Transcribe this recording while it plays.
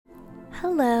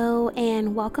Hello,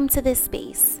 and welcome to this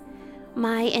space.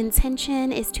 My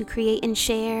intention is to create and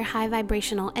share high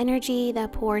vibrational energy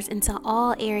that pours into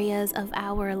all areas of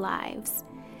our lives.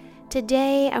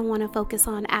 Today, I want to focus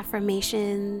on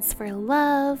affirmations for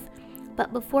love,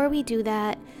 but before we do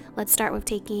that, let's start with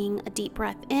taking a deep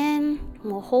breath in.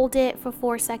 We'll hold it for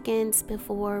 4 seconds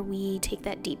before we take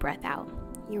that deep breath out.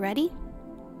 You ready?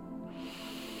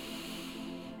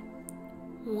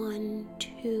 1,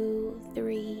 2,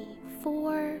 3,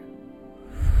 4.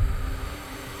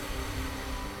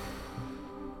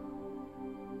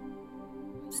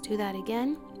 Let's do that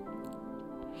again.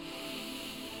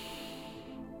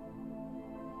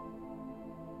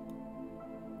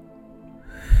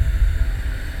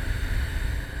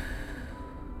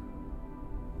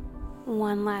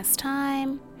 One last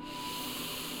time.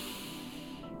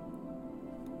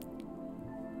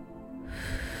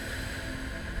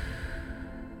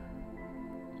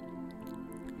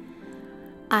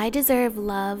 I deserve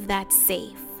love that's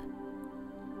safe.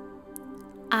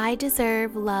 I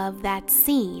deserve love that's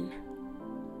seen.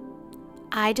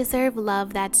 I deserve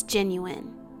love that's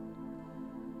genuine.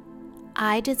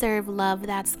 I deserve love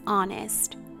that's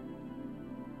honest.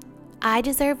 I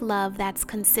deserve love that's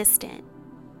consistent.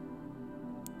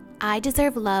 I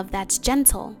deserve love that's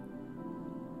gentle.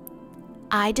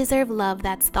 I deserve love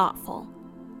that's thoughtful.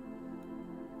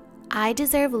 I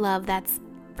deserve love that's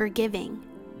forgiving.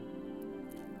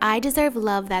 I deserve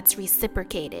love that's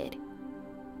reciprocated.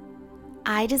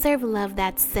 I deserve love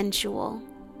that's sensual.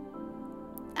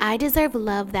 I deserve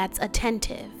love that's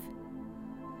attentive.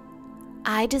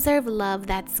 I deserve love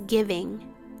that's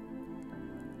giving.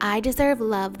 I deserve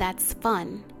love that's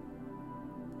fun.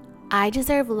 I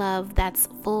deserve love that's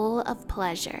full of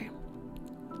pleasure.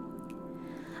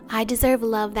 I deserve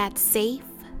love that's safe.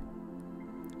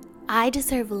 I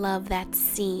deserve love that's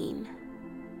seen.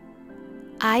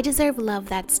 I deserve love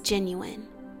that's genuine.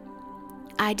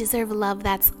 I deserve love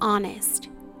that's honest.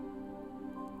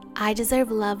 I deserve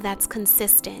love that's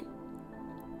consistent.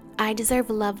 I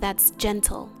deserve love that's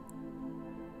gentle.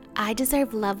 I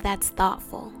deserve love that's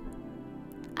thoughtful.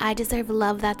 I deserve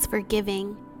love that's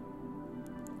forgiving.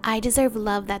 I deserve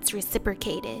love that's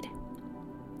reciprocated.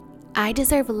 I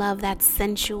deserve love that's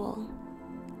sensual.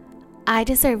 I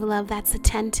deserve love that's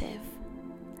attentive.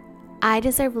 I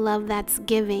deserve love that's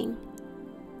giving.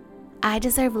 I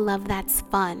deserve love that's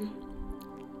fun.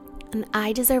 And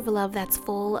I deserve love that's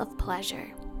full of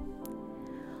pleasure.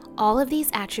 All of these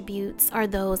attributes are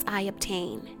those I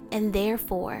obtain, and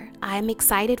therefore I am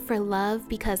excited for love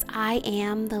because I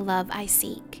am the love I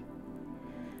seek.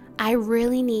 I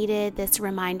really needed this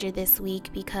reminder this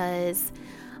week because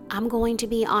I'm going to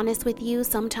be honest with you,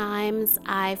 sometimes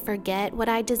I forget what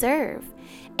I deserve,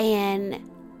 and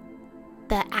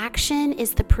the action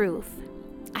is the proof.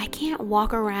 I can't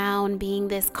walk around being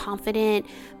this confident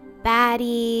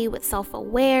baddie with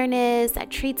self-awareness that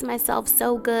treats myself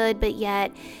so good, but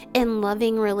yet in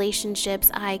loving relationships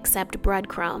I accept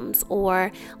breadcrumbs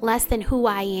or less than who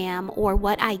I am or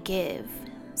what I give.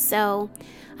 So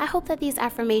I hope that these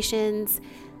affirmations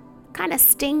kind of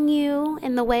sting you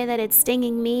in the way that it's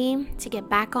stinging me to get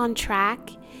back on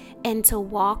track and to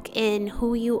walk in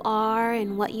who you are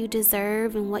and what you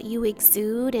deserve and what you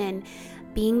exude and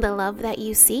being the love that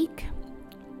you seek.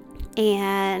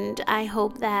 And I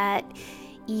hope that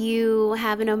you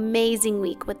have an amazing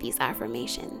week with these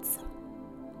affirmations.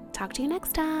 Talk to you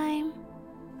next time.